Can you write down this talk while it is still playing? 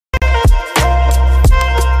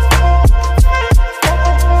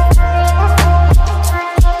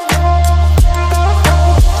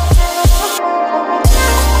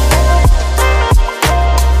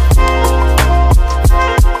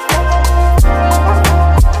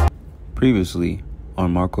Previously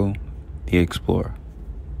on Marco the Explorer.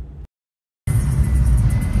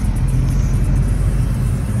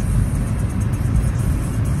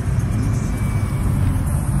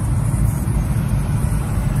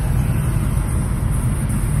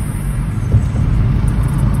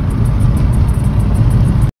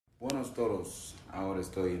 Buenos todos, ahora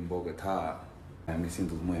estoy en Bogotá. Me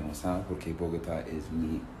siento muy emocionado porque Bogotá es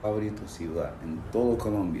mi favorito ciudad en todo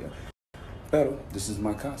Colombia. Pero this is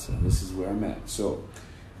my casa. This is where I'm at. So,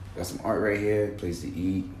 got some art right here, place to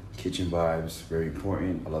eat, kitchen vibes, very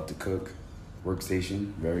important. I love to cook. Workstation,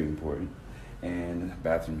 very important. And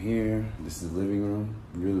bathroom here. This is the living room.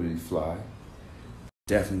 Really fly.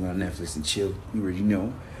 Definitely go on Netflix and chill. You already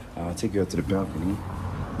know. I'll take you out to the balcony.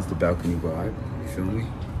 This is the balcony vibe. You feel me?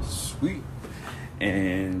 Sweet.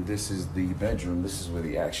 And this is the bedroom. This is where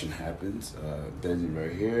the action happens. Bedroom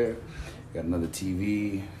right here. Got another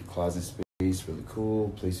TV, closet space. Really cool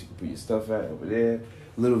place you can put your stuff at over there.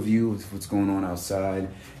 Little view of what's going on outside,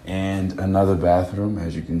 and another bathroom,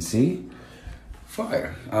 as you can see.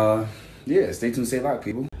 Fire. Yeah, stay tuned, stay loud,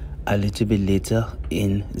 people. A little bit later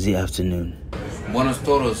in the afternoon. Buenos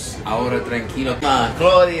todos, ahora tranquilo.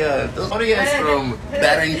 Claudia es from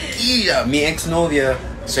Barranquilla. Mi ex-novia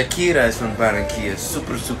Shakira is from Barranquilla.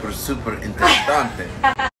 Super interesante.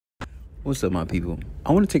 What's up, my people?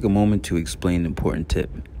 I want to take a moment to explain an important tip.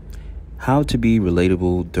 How to be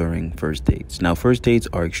relatable during first dates. Now, first dates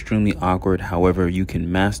are extremely awkward. However, you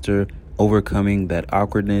can master overcoming that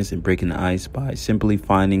awkwardness and breaking the ice by simply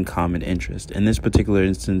finding common interest. In this particular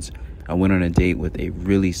instance, I went on a date with a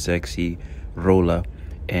really sexy Rola,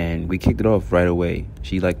 and we kicked it off right away.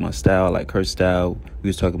 She liked my style, I like her style. We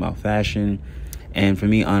was talking about fashion. And for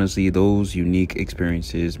me, honestly, those unique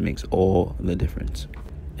experiences makes all the difference.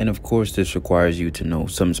 And of course, this requires you to know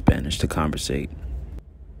some Spanish to conversate.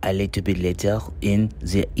 A little bit later in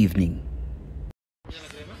the evening.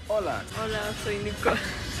 Hola. Hola, soy Nicole.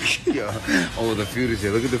 Yo. Oh, the food is here.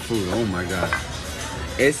 Look at the food. Oh my God.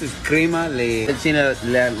 Esa es crema,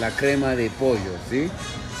 la crema de pollo, ¿sí?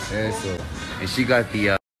 Eso. And she got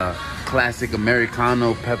the classic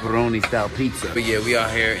Americano pepperoni style pizza. But yeah, we out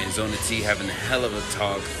here in Zona T having a hell of a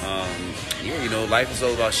talk. Yeah, you know, life is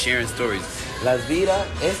all about sharing stories. Las vida,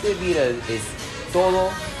 este vida es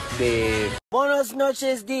todo de... Buenas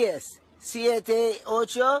noches, 10, 7,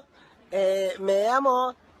 8. Me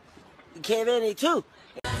llamo Kevin y tú.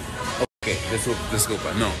 Okay,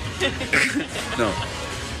 disculpa, no. No.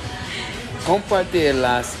 Comparte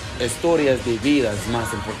las historias de vidas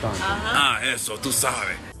más importantes. Ah, eso, tú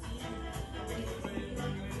sabes.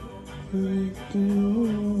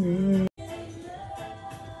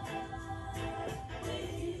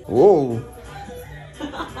 Whoa.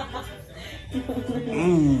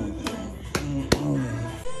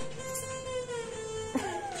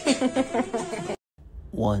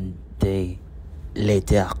 One day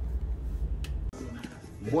later.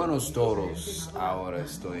 Buenos todos, ahora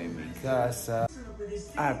estoy en mi casa.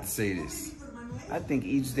 I have to say this. I think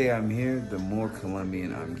each day I'm here, the more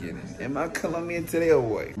Colombian I'm getting. Am I Colombian today or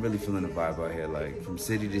what? I'm really feeling the vibe out here. Like, from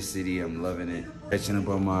city to city, I'm loving it. Catching up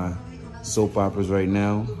on my soap operas right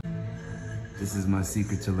now. This is my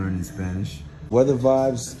secret to learning Spanish. Weather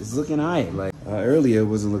vibes is looking alright. Like, earlier it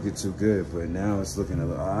wasn't looking too good, but now it's looking a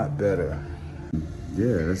lot better.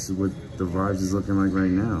 Yeah, that's what the vibes is looking like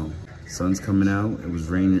right now. Sun's coming out. It was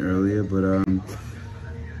raining earlier, but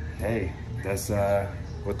hey, that's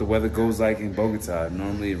what the weather goes like in Bogota.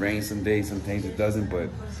 Normally it rains some days, sometimes it doesn't, but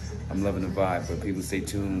I'm loving the vibe. But people stay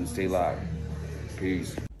tuned, stay live.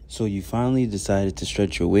 Peace. So you finally decided to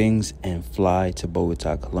stretch your wings and fly to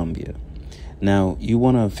Bogota, Colombia. Now, you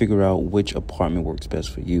want to figure out which apartment works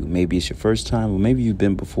best for you. Maybe it's your first time, or maybe you've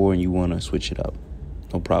been before and you want to switch it up.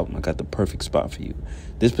 No problem. I got the perfect spot for you.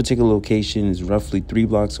 This particular location is roughly 3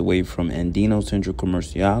 blocks away from Andino Centro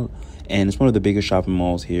Comercial, and it's one of the biggest shopping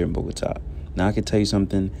malls here in Bogota. Now, I can tell you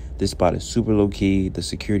something. This spot is super low-key. The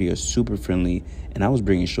security is super friendly, and I was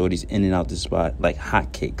bringing shorties in and out this spot like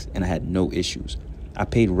hotcakes, and I had no issues. I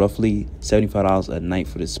paid roughly $75 a night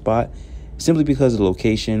for this spot, simply because of the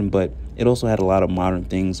location, but it also had a lot of modern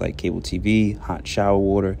things like cable TV, hot shower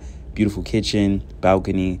water, beautiful kitchen,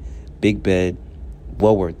 balcony, big bed.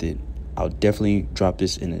 Well worth it. I'll definitely drop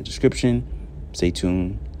this in the description. Stay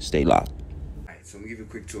tuned, stay locked. All right, so I'm gonna give you a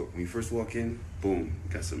quick tour. When you first walk in, boom,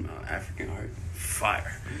 got some African art,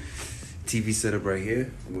 fire. TV setup right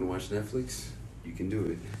here. I'm gonna watch Netflix. You can do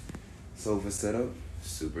it. Sofa setup,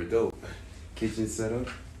 super dope. Kitchen setup,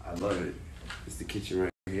 I love it. It's the kitchen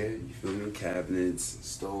right here. You feel me? Cabinets,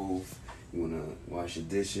 stove. You wanna wash your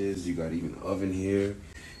dishes. You got even an oven here.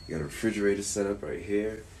 You got a refrigerator set up right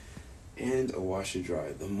here. and a washer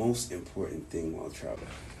dryer. The most important thing while traveling.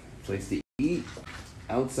 Place to eat,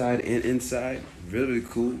 outside and inside. Really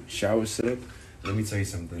cool. Shower setup. Let me tell you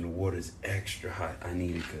something. The water is extra hot. I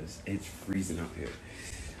need it because it's freezing out here.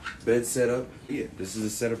 Bed setup. Yeah, this is the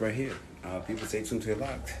setup right here. People say tuned to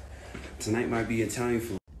locked. Tonight might be Italian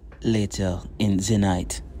food. Later in the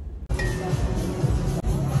night.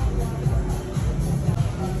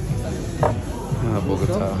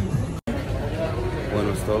 Bogotá.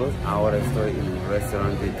 Buenos todos. Ahora estoy en un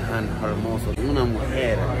restaurante tan hermoso. Una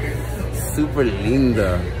mujer super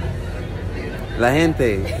linda. La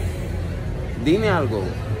gente, dime algo.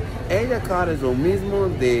 Ella cara es lo mismo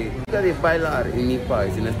de bailar en mi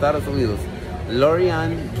país, en Estados Unidos.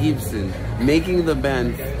 Lorian Gibson, making the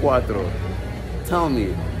band Cuatro. Tell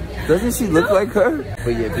me, doesn't she look like her?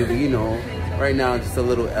 But yeah, people, you know, right now just a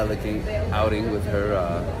little elegant outing with her.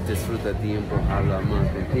 Disfruta tiempo, habla más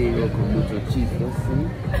contigo, con mucho chistes, ¿sí?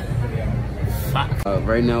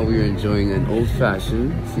 Right now we are enjoying an old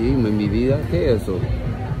fashioned, ¿sí? Mi vida, ¿qué es eso?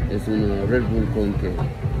 Es una Red Bull con qué?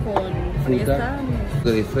 Con fresa.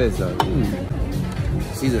 De fresa.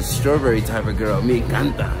 She's a strawberry type of girl. Me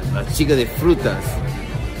encanta. La chica de frutas.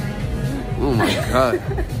 Oh my God.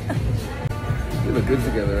 We look good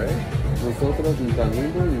together, right? Nosotros tan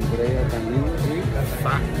lindo y Andrea tan lindo.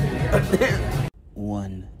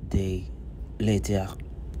 One day later.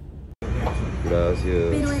 Gracias.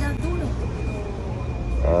 Pero era duro.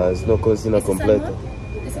 Ah, es no cocina completa.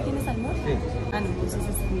 ¿Ese tiene salmón? Sí. Ah, no, entonces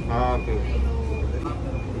es mío. Ah, ok.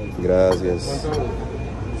 Gracias.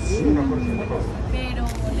 Pero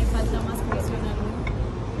le falta más porción,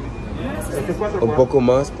 ¿no? Un poco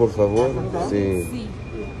más, por favor. Sí. Sí.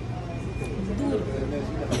 Duro.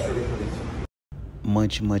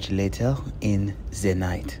 Much later in the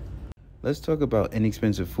night. Let's talk about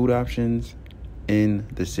inexpensive food options in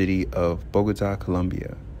the city of Bogotá,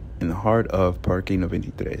 Colombia, in the heart of Parque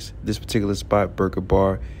 93. This particular spot, Burger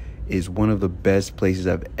Bar, is one of the best places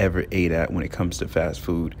I've ever ate at when it comes to fast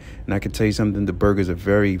food. And I can tell you something, the burgers are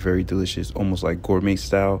very delicious, almost like gourmet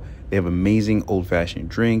style. They have amazing old-fashioned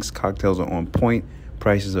drinks. Cocktails are on point.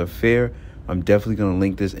 Prices are fair. I'm definitely going to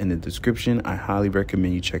link this in the description. I highly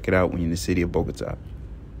recommend you check it out when you're in the city of Bogotá.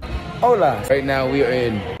 Hola! Right now we are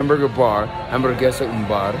in Hamburger Bar, Hamburguesa un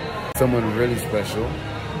Bar. Someone really special.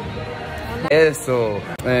 Eso!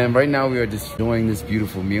 And right now we are just enjoying this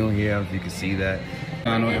beautiful meal here, if you can see that.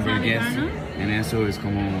 And eso es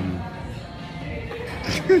como...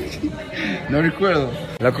 No recuerdo.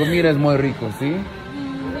 La comida es muy rico, ¿sí?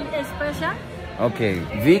 Special. Okay,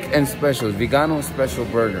 Vic and Special, Vegano Special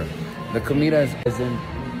Burger. The comida es en...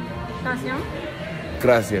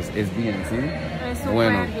 Gracias, es bien, ¿sí?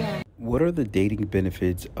 Bueno. What are the dating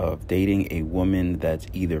benefits of dating a woman that's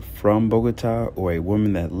either from Bogotá or a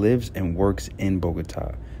woman that lives and works in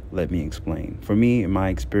Bogotá? Let me explain. For me, in my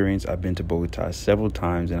experience, I've been to Bogotá several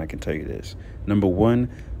times, and I can tell you this. Number one,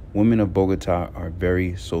 women of Bogotá are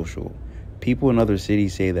very social. People in other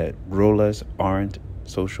cities say that Rolas aren't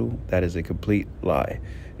social. That is a complete lie.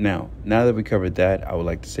 Now that we covered that, I would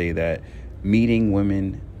like to say that meeting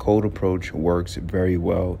women, cold approach works very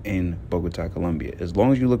well in Bogotá, Colombia. As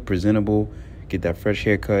long as you look presentable, get that fresh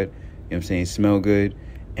haircut, you know what I'm saying, smell good,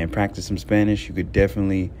 and practice some Spanish, you could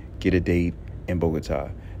definitely get a date in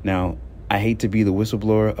Bogotá. Now, I hate to be the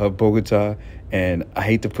whistleblower of Bogotá, and I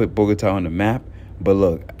hate to put Bogotá on the map, but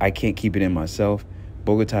look, I can't keep it in myself.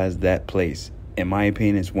 Bogotá is that place. In my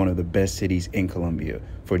opinion, it's one of the best cities in Colombia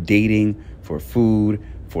for dating, for food,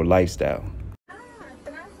 for lifestyle.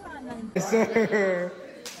 Yes, sir.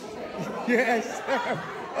 Yes, sir.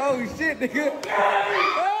 Oh, shit, nigga.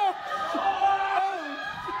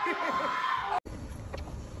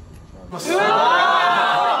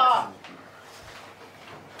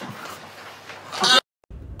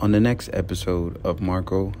 On the next episode of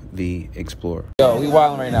Marco the Explorer. Yo, we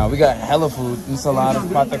wildin' right now. We got hella food,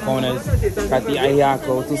 ensaladas, patacones, cati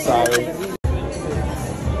ayaco, tú sabes.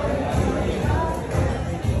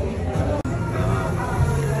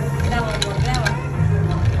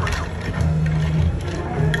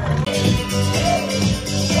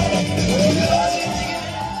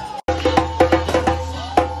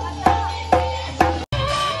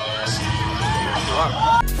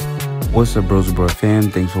 What's up, Bros and Bro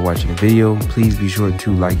fam? Thanks for watching the video. Please be sure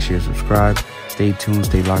to like, share, subscribe. Stay tuned,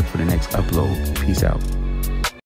 stay locked for the next upload. Peace out.